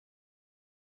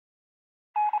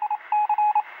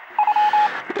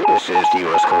This is the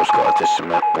U.S. Coast Guard to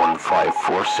Cement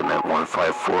 154, Cement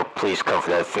 154. Please cover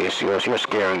that face of yours. You're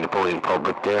scaring the boating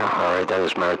public there. Alright, that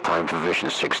is Maritime Division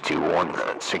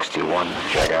 621. 621,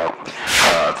 check out.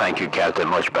 Thank you, Captain,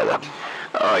 much better.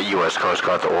 U.S. Coast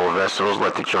Guard to all vessels.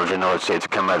 Let the children know it's safe to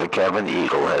come out of the cabin. The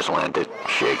Eagle has landed.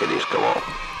 Shake it easy, come on.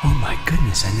 Oh my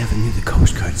goodness, I never knew the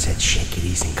Coast Guard said shake it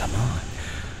easy and come on.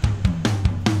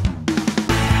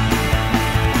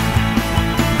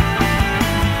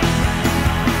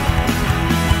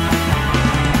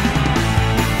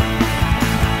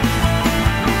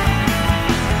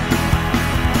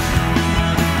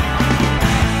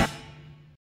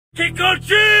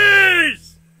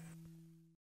 KIDCOCHIESE!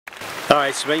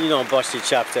 Alright, Cement, you know I'm busting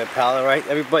chops there, pal, alright?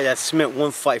 Everybody that's Cement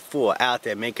 154 out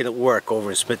there making it work over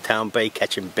in Smithtown Bay,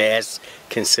 catching bass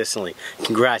consistently.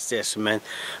 Congrats there, Cement.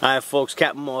 Alright, folks,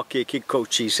 Captain Mark here,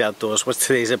 KIDCOCHIESE Outdoors. What's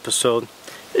today's episode?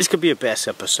 This could be a bass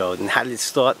episode. And how did it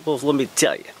start? Well, let me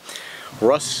tell you.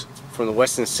 Russ from the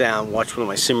Western Sound watched one of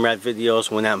my Simrad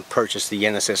videos, went out and purchased the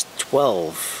NSS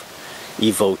 12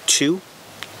 Evo 2.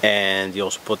 And he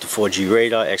also put the 4G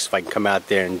radar. Asked if I can come out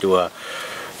there and do a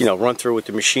run through with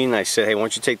the machine. I said, hey, why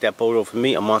don't you take that boat over for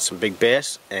me? I'm on some big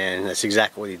bass, and that's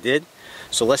exactly what he did.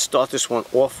 So let's start this one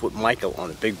off with Michael on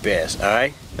the big bass. All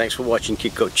right. Thanks for watching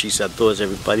KIDCOCHIESE Outdoors,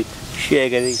 everybody.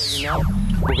 Shake it.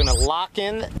 We're gonna lock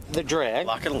in the drag.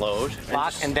 Lock and load.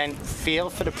 Lock and then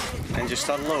feel for the. And just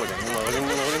start loading,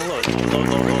 load.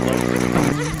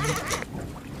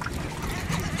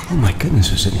 Oh my goodness,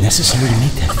 was it necessary to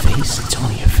make that face? It's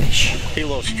only a fish. He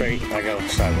low straight, I go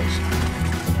sideways.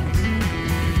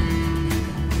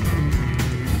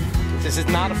 This is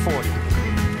not a 40.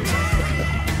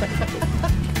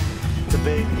 It's a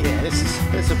big, yeah, this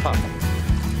is a pup.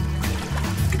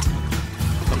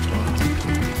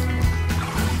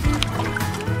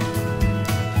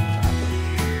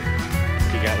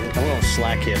 You got it. I'm a little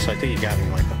slack here, so I think you got me,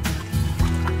 Michael.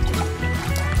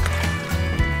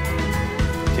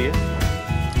 See it?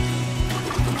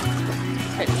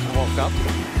 Hey, just walk up.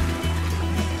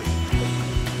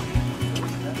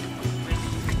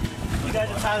 You guys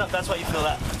are tied up, that's why you feel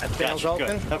that. Tail's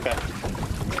open. Good. Okay.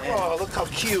 Oh, look how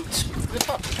cute.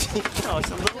 Oh,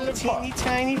 it's a little teeny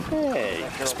tiny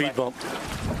fish. Speed bump.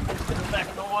 Get it back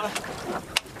in the water.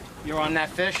 You're on that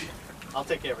fish? I'll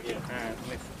take care of it. All right.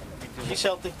 She's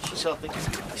healthy. She's healthy.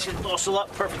 She's dorsal up.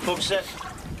 Perfect hook set.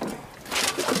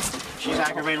 She's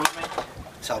aggravated with me.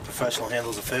 That's how a professional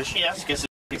handles a fish. Yes. Gets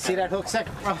You see that hook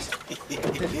second, Ross? The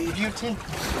beauty.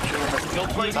 Go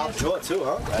play. Top jaw too,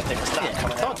 huh? I think it's not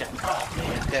coming out. Oh,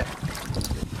 man. Yeah.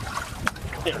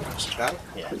 There it goes. Got it?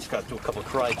 Yeah, just got to do a couple of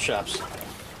karate chops.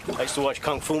 I used to watch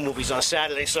Kung Fu movies on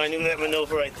Saturday, so I knew that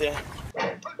maneuver right there.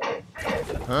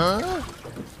 Huh?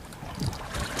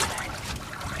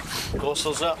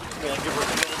 Dorsal's up. I'm going to give her a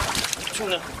good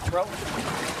tuna throw.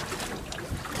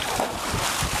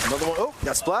 Another one. Oh,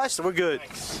 got splashed, so we're good.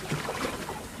 Nice.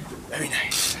 Very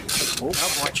nice. Oh,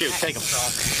 watch you. Take him.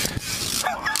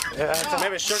 Yeah,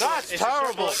 Maybe a circle. That's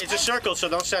terrible. It's a circle, so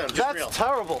don't set him. Just That's reel.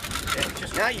 terrible.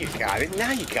 Now you got it.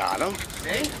 Now you got him.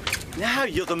 See? Now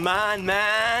you're the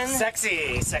man.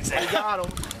 Sexy, sexy. I got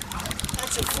him.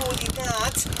 That's a 40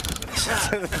 knot.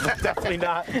 Definitely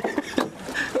not.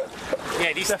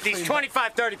 Yeah, these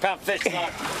 25, 30-pound fish.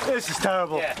 This is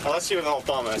terrible. Yeah. Well, let's see what the whole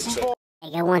bomb has to say. I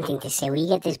got one thing to say. Will you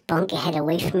get this bunkerhead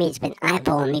away from me? It's been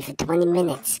eyeballing me for 20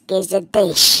 minutes. Gives a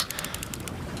dish.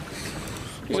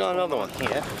 He's on another one.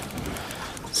 Yeah.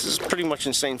 This is pretty much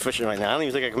insane fishing right now. I don't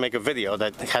even think I can make a video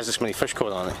that has this many fish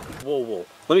caught on it. Whoa.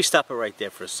 Let me stop it right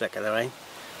there for a second, all right?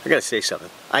 I gotta say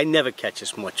something. I never catch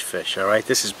this much fish, all right?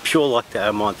 This is pure luck that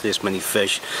I'm onto this many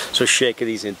fish. So shake it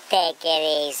easy and Take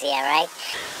it easy, alright?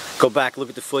 go back, look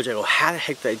at the footage. I go, how the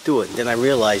heck did I do it? And then I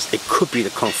realized it could be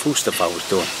the Kung Fu stuff I was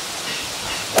doing.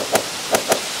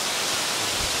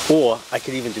 Or I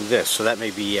could even do this, so that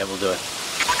may be able to do it.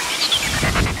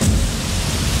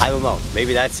 I don't know.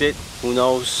 Maybe that's it. Who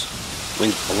knows?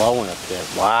 Wind's blowing up there.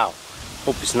 Wow.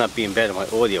 Hope it's not being bad on my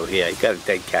audio here. I got a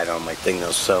dead cat on my thing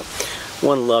though. So,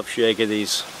 one love, shake of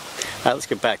these. All right, let's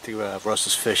get back to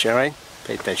Russ's fish. All right,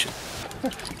 pay attention.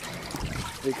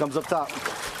 He comes up top.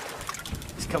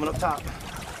 He's coming up top.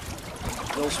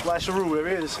 Little splasharoo, there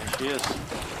he is. She is.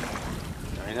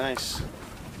 Very nice.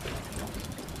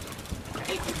 I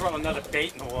hate to throw another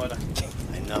bait in the water.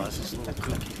 I know, this is a little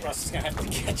kooky. Russ is going to have to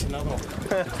catch another one.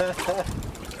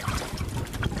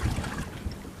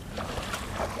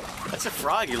 That's a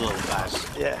froggy little bass.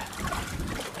 Yeah.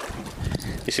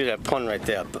 You see that pun right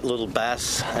there, little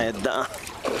bass.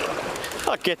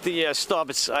 I'll get the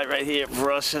starboard side right here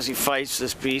for us as he fights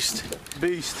this beast.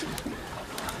 Beast.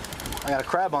 I got a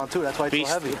crab on too, that's why it's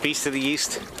so heavy. Beast to the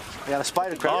east. I got a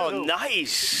spider crab. Oh,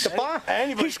 nice. The bar.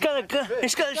 He's got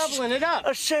Doubling it up.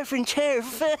 a surf and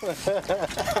turf.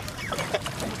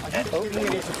 Oh,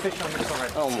 there's a fish on this one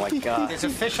already. Oh my God. There's a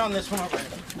fish on this one already.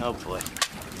 Oh boy.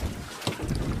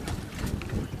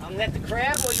 I'll net the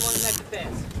crab, or you want to net the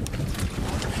bass?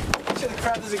 Make sure the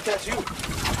crab doesn't catch you.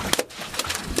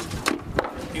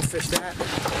 You fish that.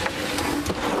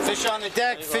 Fish on the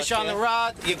deck, fish on the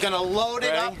rod. You're gonna load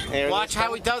it up. Watch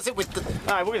how he does it with the.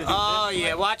 All right, we're gonna do Oh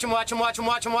yeah, watch him.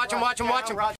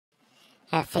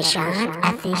 A fish on,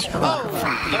 a fish off.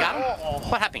 You got him?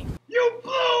 What happened? You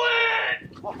blew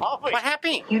it! What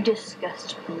happened? You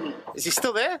disgust me. Is he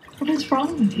still there? What is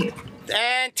wrong with you?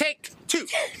 And take 2.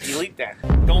 Delete that.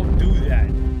 Don't do that.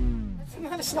 It's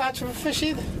not a slouch of a fish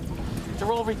either.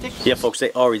 They're all ridiculous. Yeah, folks,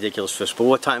 they are ridiculous fish. But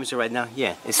what time is it right now?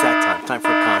 Yeah, it's that time. Time for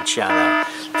a con shout out.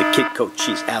 The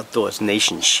KIDCOCHIESE Outdoors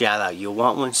Nation shout out. You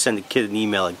want one? Send the kid an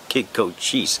email at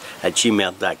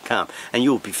KIDCOCHIESE@gmail.com, and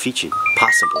you will be featured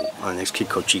possibly on the next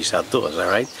KIDCOCHIESE Outdoors. All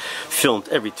right? Filmed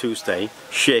every Tuesday.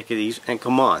 Shake it easy and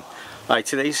come on. All right,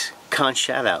 today's con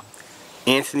shout out.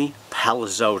 Anthony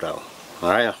Palazzotto. All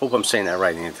right, I hope I'm saying that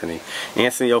right, Anthony.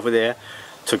 Anthony over there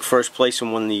took first place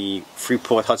in one of the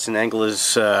Freeport Hudson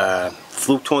Anglers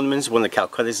fluke tournaments, won the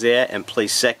Calcutta's there, and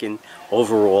placed second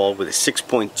overall with a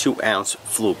 6.2 ounce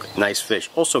fluke. Nice fish.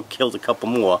 Also killed a couple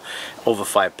more over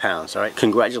 5 pounds. All right.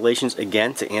 Congratulations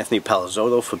again to Anthony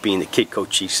Palazzotto for being the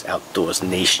KIDCOCHIESE Outdoors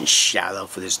Nation shout out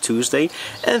for this Tuesday,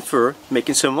 and for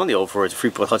making some money over at the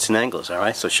Freeport Hudson Anglers. All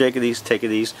right. So shake it easy, take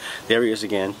it easy. There he is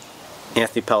again.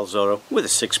 Anthony Palazzotto with a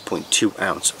 6.2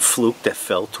 ounce fluke that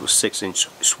fell to a 6-inch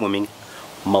swimming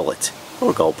mullet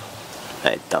or gulp.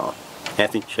 Hey, Don.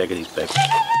 Anthony, check it easy, baby.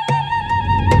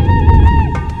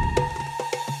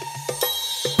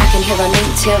 I can hear the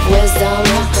native wisdom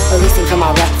releasing from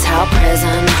our reptile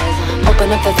prison.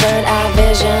 Open up the third eye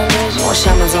vision. More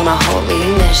shamans on a holy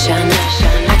mission.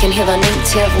 I can hear the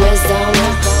native wisdom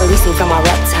releasing from our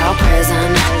reptile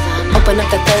prison. Open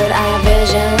up the third eye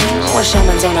vision. More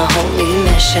shamans on a holy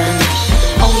mission.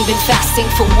 Only been fasting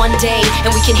for one day,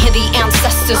 and we can hear the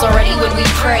ancestors already when we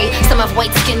pray. Some have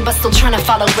white skin but still trying to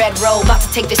follow red robe. About to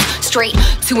take this straight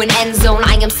to an end zone.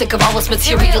 I am sick of all this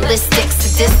materialistic,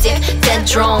 sadistic, dead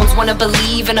drones. Wanna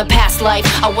believe in a past life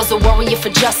I was a warrior for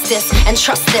justice and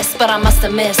trust this, but I must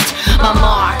have missed my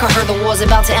mark. I heard the war's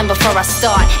about to end before I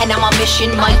start, and now my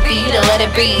mission might be to let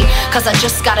it be, cause I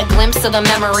just got a glimpse of the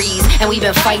memories, and we've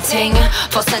been fighting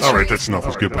for centuries. Alright, that's enough.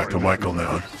 Let's get back to Michael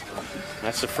now.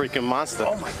 That's a freaking monster.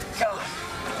 Oh my God.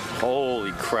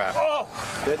 Holy crap. Oh,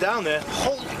 they're down there.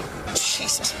 Holy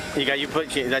Jesus. You got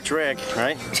that drag,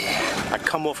 right? I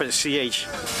come off of the CH.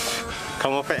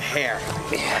 Come off of the hair.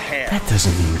 Hair. That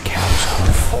doesn't mean cows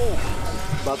hoof. Oh.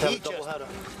 About to have a double header.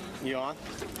 You on?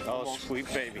 Oh, sweet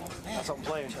baby. That's what I'm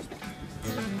playing.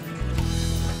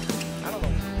 I don't know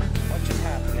what just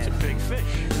happened. It's a big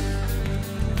fish.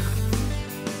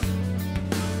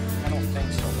 I don't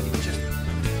think so, but he just...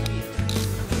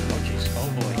 Oh, jeez. Oh,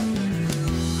 boy.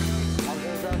 I'll go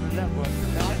grab the net, boy.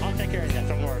 No, I'll take care of that.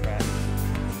 Don't worry about it.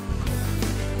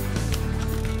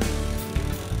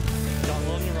 Don't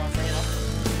load the rock, bring it up.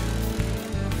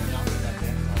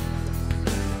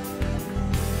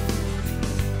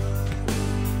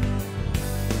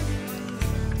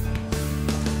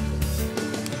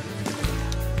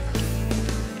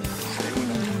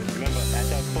 Remember, at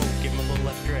that boat, give him a little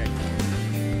left drag.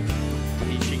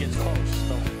 She gets close.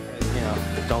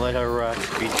 Don't let her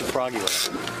be too froggy with it.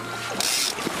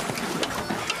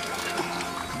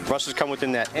 Russ has come with the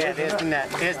net. Yeah, there's the net.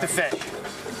 There's the fish.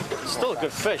 Still a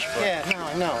good fish, but... Yeah, no,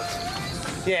 I know.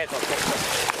 Yeah, it's okay.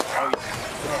 Oh,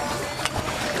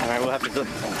 yeah. All right, we'll have to do...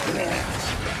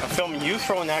 I'm filming you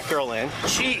throwing that girl in.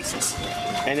 Jesus.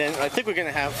 And then I think we're going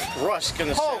to have Russ going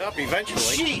to set up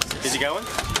eventually. Jesus. Is he going?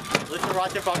 Lift the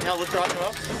rod tip up. Now lift the rod tip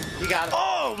up. You got it.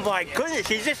 Oh, my goodness.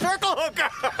 He's a circle hooker.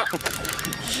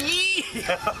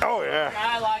 Oh, yeah.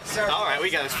 I like circles. All right, we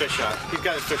got his fish on. He's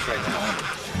got his fish right now.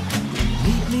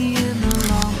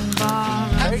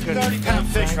 That's a 30-pound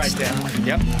fish right there.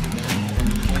 Yep.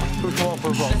 Who's going for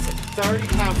a boat?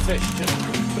 30-pound fish.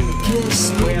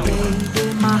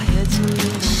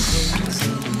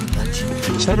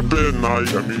 It's not a bad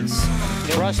night. I mean,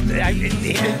 Russ,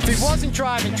 if he wasn't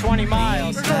driving 20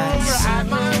 miles, A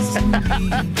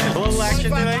little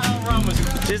action today?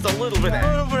 Just a little bit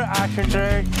of action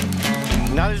today.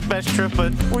 Not his best trip,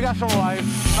 but we got some life.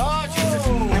 oh Jesus!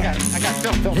 I got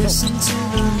film.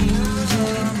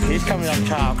 He's coming up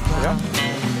top. Yep.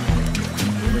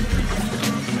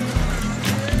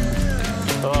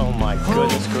 Oh my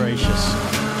goodness gracious.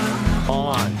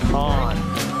 On.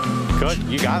 Good,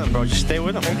 you got him, bro. Just stay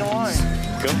with him. Take the line.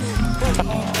 Good.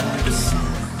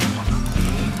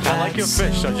 I like your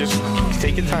fish, so just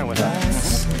take your time with that.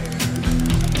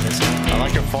 I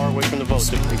like her far away from the boat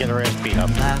to get her ass beat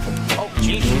up. Oh,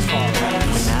 geez, she's far away.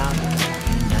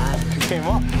 She came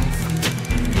up.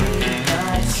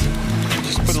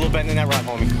 Just put a little bend in that rod,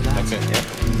 homie. That's it, yeah.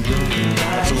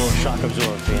 That's a little shock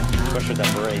absorb, yeah. Especially with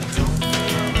that braid.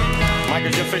 Mike,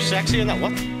 is your fish sexy or not?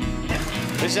 What?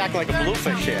 This is acting like a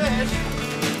bluefish here.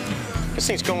 This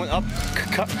thing's going up.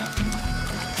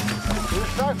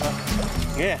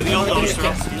 Yeah. Do the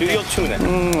old tuna.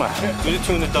 Do the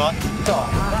tuna dot.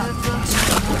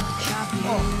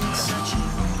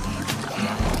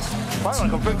 Probably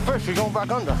like a big fish, you're going back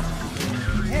under.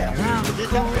 Yeah.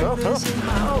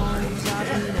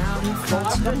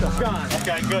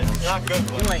 Okay, good. Not good.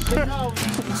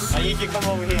 I need you to come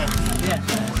over here. Yeah.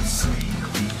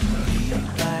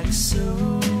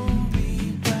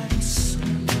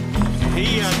 He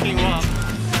came up.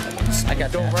 I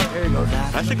got that. Right here you go.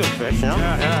 That's a good fish, you know?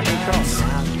 Yeah, I think so.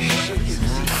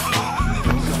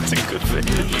 That's a good fish.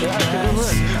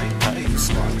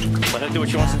 Let her do what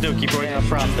she wants to do. Keep her in her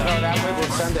prop down. No, that way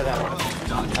we'll send it out.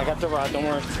 I got the rod, don't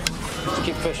worry. Just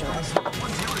keep fishing.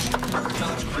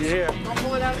 He's here.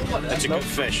 That's a good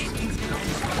fish.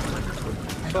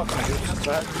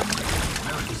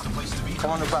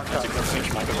 Come on the back. That's a good fish,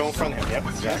 Michael. Go in front of him. Yep,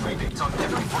 exactly.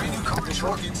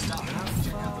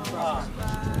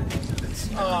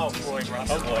 Oh boy, Russ.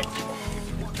 Oh boy.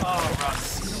 Oh, Russ.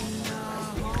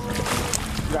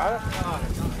 Got it?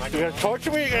 You gonna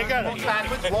torture me? You gonna get it? Walk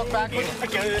backwards, walk backwards. I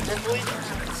get it instantly.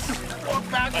 Walk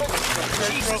backwards.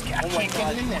 Jesus, I can't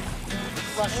get it in there.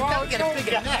 Russ, you gotta get a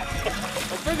bigger net.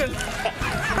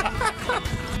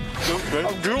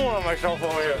 I'm drooling on myself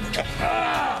over here.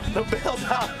 The bail's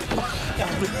out.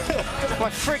 My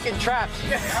freaking traps.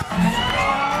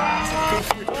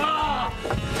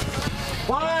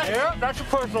 What? Yeah, that's a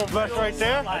personal best right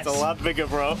there. That's a lot bigger,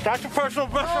 bro. That's a personal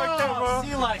best right there, bro.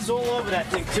 Sea lice all over that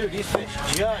thing too. These fish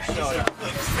just showed up.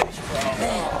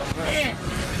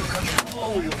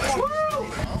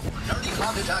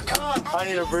 I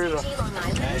need a breather.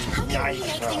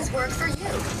 Nice. That's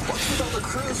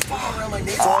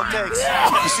all it takes.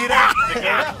 You see that?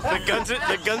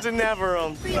 The guns in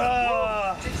Navarone.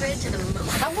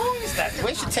 How long is that?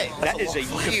 Where's your tape? That is a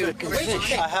huge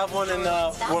fish. I have one in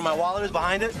where my wallet is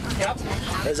behind it. Yep.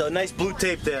 There's a nice blue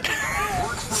tape there.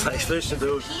 Nice fishing,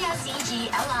 dude.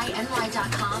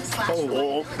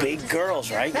 Oh, big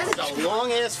girls, right? That is a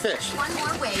long ass fish.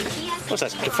 What's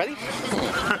that, confetti?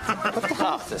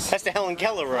 Oh, that's the Helen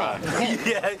Keller rod.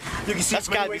 Yeah, you can see That's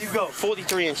from got to where be you go.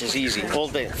 43 inches easy, all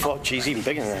day. Oh, geez, even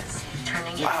bigger than that.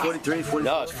 43, 44.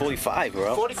 No, it's 45,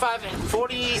 bro. 45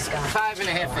 and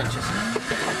a half inches.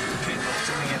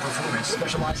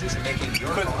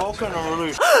 Quick poke and a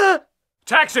release.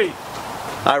 Taxi!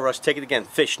 All right, Russ, take it again.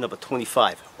 Fish number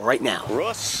 25, right now.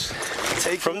 Russ,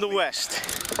 take from the west.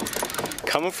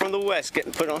 Coming from the west,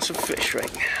 getting put on some fish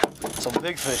right now. Some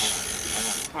big fish.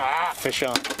 Fish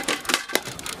on.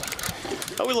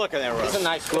 How we looking at, Russ? It's a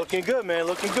nice, looking good, man.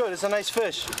 Looking good. It's a nice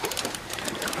fish.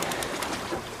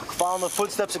 Following the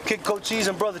footsteps of KIDCOCHIESE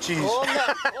and Brother Cheese. All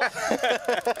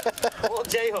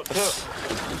J-hook too.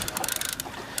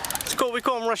 It's cool. We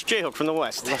call him Russ J-Hook from the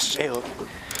west. Russ J-hook.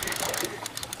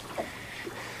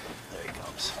 There he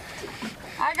comes.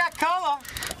 I got color.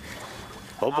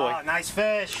 Oh boy. Oh, nice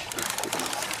fish.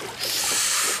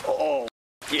 Oh.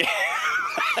 Yeah.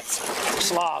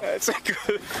 Slob. That's a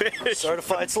good fish.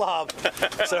 Certified slob.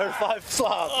 Certified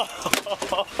slob.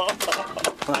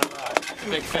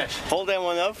 Big fish. Hold that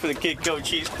one up for the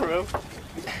KIDCOCHIESE crew.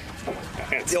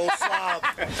 The old slob.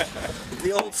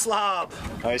 The old slob.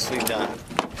 Nicely done.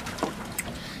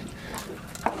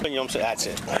 That's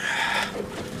it.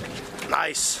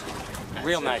 Nice.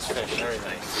 Real nice fish. Very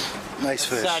nice. Nice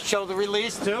fish. Show the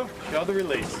release too. Show the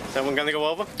release. Is that one gonna go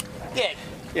over? Yeah.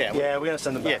 Yeah. Yeah, we're gonna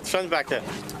send them back. Yeah, send it back there.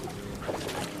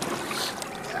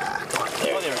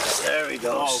 Oh, there he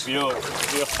goes. Oh,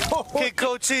 beautiful.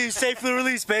 KIDCOCHIESE, safely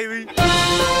released, baby.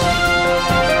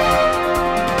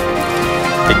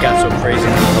 It got so crazy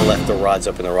I left the rods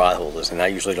up in the rod holders, and I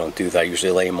usually don't do that. I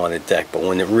usually lay them on the deck. But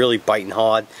when they're really biting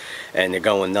hard and they're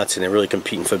going nuts and they're really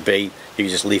competing for bait, you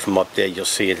just leave them up there. You'll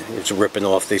see it. It's ripping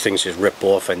off. These things just rip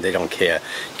off, and they don't care.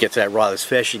 Get to that rod as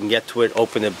fast as you can get to it.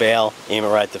 Open the bail, aim it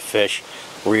right at the fish.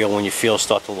 Reel when you feel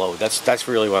start to load. That's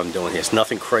really what I'm doing here. It's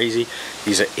nothing crazy.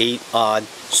 These are 8-odd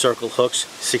circle hooks,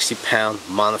 60-pound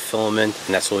monofilament,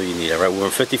 and that's all you need. All right, we're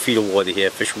in 50 feet of water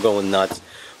here. Fish are going nuts.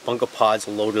 Bunker pods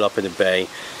are loaded up in the bay,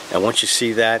 and once you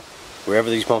see that, wherever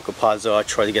these bunker pods are,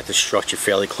 try to get the structure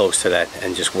fairly close to that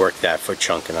and just work that for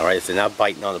chunking, alright? If they're not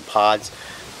biting on the pods,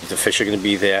 if the fish are going to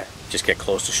be there, just get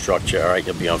close to structure, alright?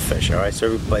 You'll be on fish, alright? So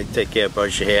everybody take care,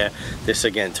 brush your hair. This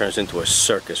again turns into a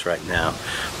circus right now.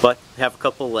 But have a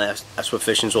couple of laughs. That's what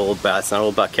fishing's all about. It's not all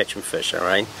about catching fish,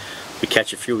 alright? We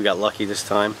catch a few, we got lucky this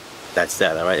time. That's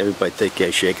that, alright? Everybody take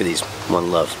care, shake of these.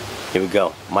 One love. Here we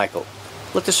go. Michael,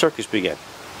 let the circus begin.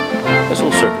 That's a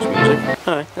little circus music.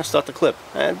 Alright, let's start the clip.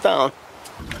 And down.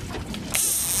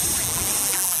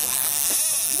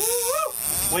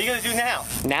 What are you going to do now?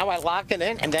 Now I lock it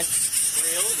in and then...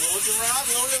 Load the rod,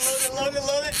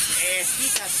 load it. And he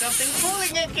got something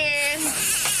pulling again.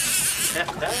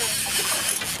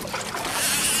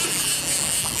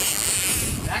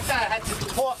 That guy had to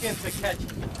talk into catching.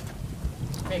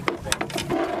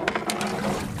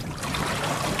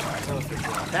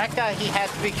 That guy, he had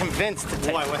to be convinced to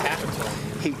take. Why? What happened to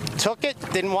him? He took it,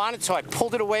 didn't want it, so I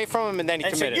pulled it away from him and then he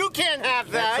committed. And so you can't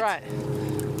have that. That's right.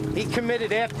 He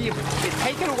committed after you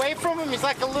take it away from him, he's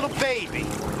like a little baby.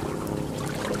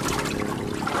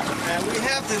 And we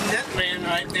have the net man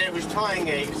right there who's tying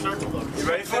a circle hook. You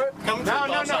ready for it? Come No.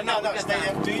 Stay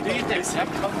there. Do you think?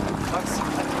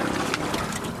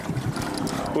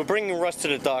 We're bringing Russ to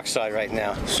the dark side right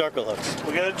now. Circle hooks.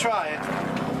 We're gonna try it.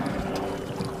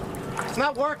 It's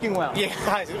not working well. Yeah,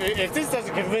 guys, if this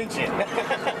doesn't convince you.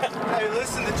 Hey,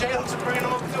 listen, the J hooks are bringing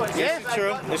them up too.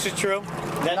 This is true.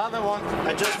 Another one.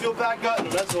 I just feel bad gutting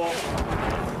them, that's all.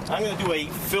 I'm going to do a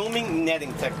filming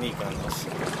netting technique on this.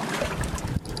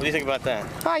 What do you think about that?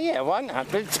 Oh yeah, why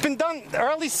not? It's been done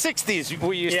early 60s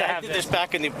we used to I have did this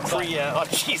back in the pre, oh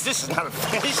jeez, this is not a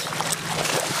fish.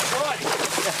 What?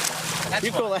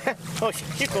 You call that? Oh,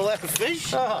 you call that a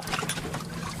fish?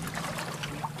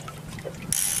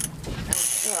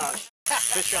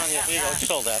 Fish on you. Here you go. Just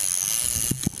hold that.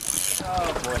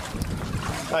 Oh boy.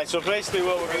 All right. So basically,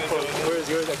 what we're gonna do. Where is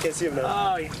yours? I can't see him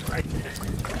now. Oh, he's right there.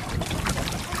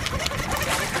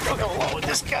 We're gonna load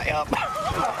this guy up.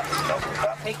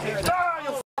 Take care of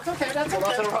that. It's okay. That's okay.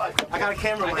 I got a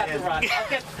camera in my hand. I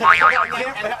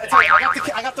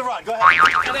got the rod. Go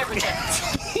ahead. got everything.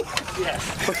 Yes.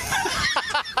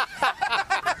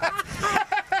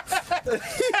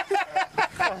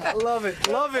 I love it.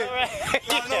 Love it. Right.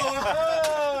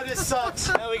 Oh, this sucks.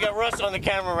 Now we got Russ on the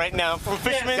camera right now. From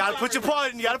fisherman. Gotta put your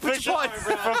part in. You gotta put your part.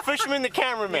 From fisherman to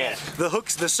cameraman. The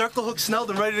hooks, the circle hook snelled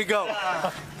and ready to go.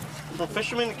 From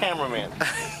fisherman to cameraman.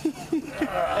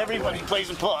 Everybody plays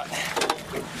a part.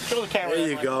 Show the camera. There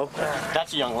you go.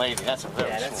 That's a young lady. That's a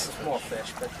very small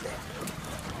fish, but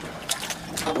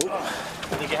I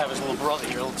think you have his little brother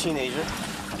here, a little teenager.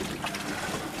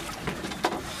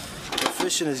 The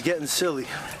fishing is getting silly.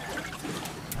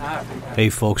 Hey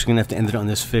folks, we're gonna have to end it on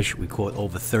this fish. We caught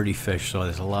over 30 fish, so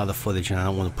there's a lot of footage, and I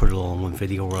don't want to put it all in one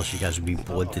video, or else you guys would be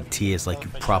bored to tears, like you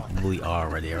probably are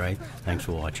already. All right? Thanks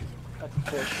for watching.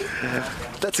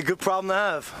 That's a good problem to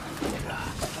have.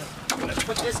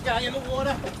 Put this guy in the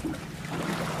water.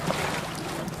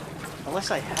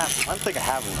 Unless I have him. I don't think I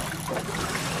have him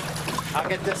though. I'll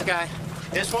get this guy.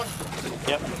 This one?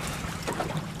 Yep.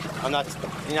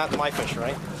 You're not my fish,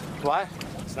 right? What?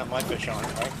 It's not my fish on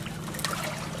it, right?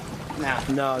 No.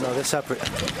 No, they're separate.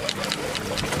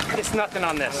 It's nothing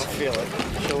on I this. don't feel it.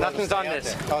 Nothing's on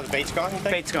this. Oh, the bait's gone, you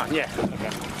think? Bait's gone, yeah. Okay.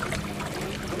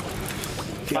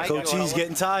 KIDCOCHIESE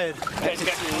getting tired.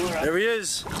 There he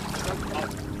is.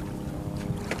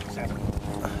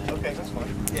 Okay, that's fine.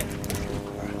 Yeah.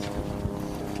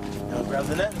 Now grab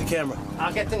the net and the camera.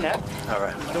 I'll get the net. All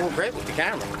right. Doing great with the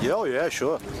camera. Yeah, oh yeah,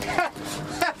 sure.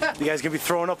 You guys gonna be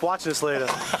throwing up watching this later.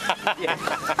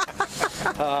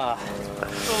 Oh,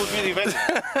 really bad.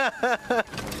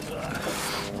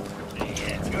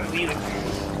 Yeah, it's gonna need it.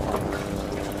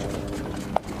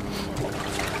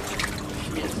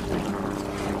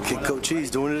 KIDCOCHIESE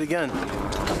doing it again.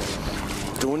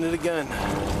 Doing it again.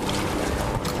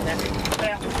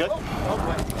 Good?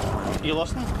 You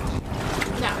lost him?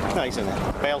 No. No, he's in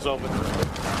there. Bail's open.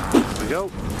 Here we go.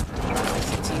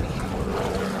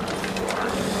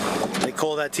 They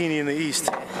call that teeny in the east.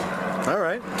 All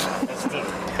right.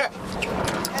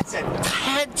 That's a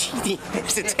tad teeny.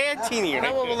 It's a tad teeny.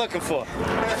 That's what we're looking for.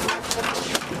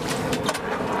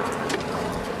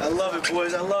 I love it,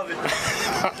 boys. I love it.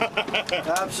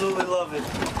 Absolutely love it.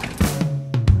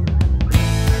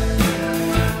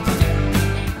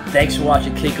 Thanks for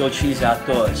watching KIDCOCHIESE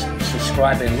Outdoors.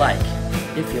 Subscribe and like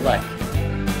if you like.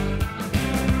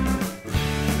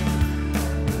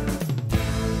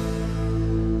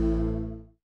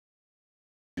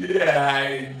 Yeah,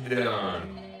 I know.